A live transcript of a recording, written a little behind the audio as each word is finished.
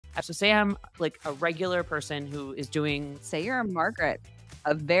So say I'm like a regular person who is doing, Say you're a Margaret,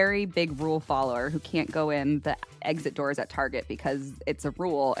 a very big rule follower who can't go in the exit doors at Target because it's a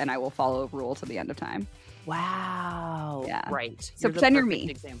rule and I will follow a rule to the end of time. wow, Yeah. right. So You're the pretend you're perfect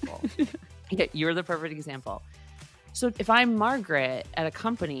me. example. Yeah, you're the perfect example. So if I'm Margaret at a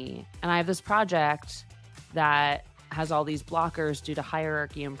company and I have this project that has all these blockers due to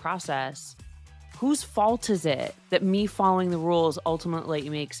hierarchy and process, whose fault is it that me following the rules ultimately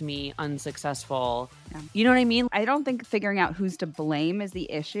makes me unsuccessful? Yeah. You know what I mean? I don't think figuring out who's to blame is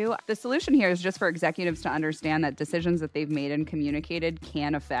the issue. The solution here is just for executives to understand that decisions that they've made and communicated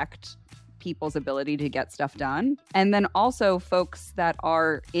can affect people's ability to get stuff done. And then also folks that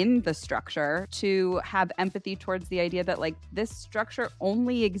are in the structure to have empathy towards the idea that like this structure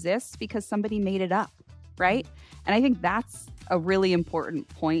only exists because somebody made it up, right? And I think that's a really important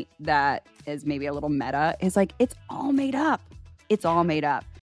point that is maybe a little meta, is like it's all made up. It's all made up.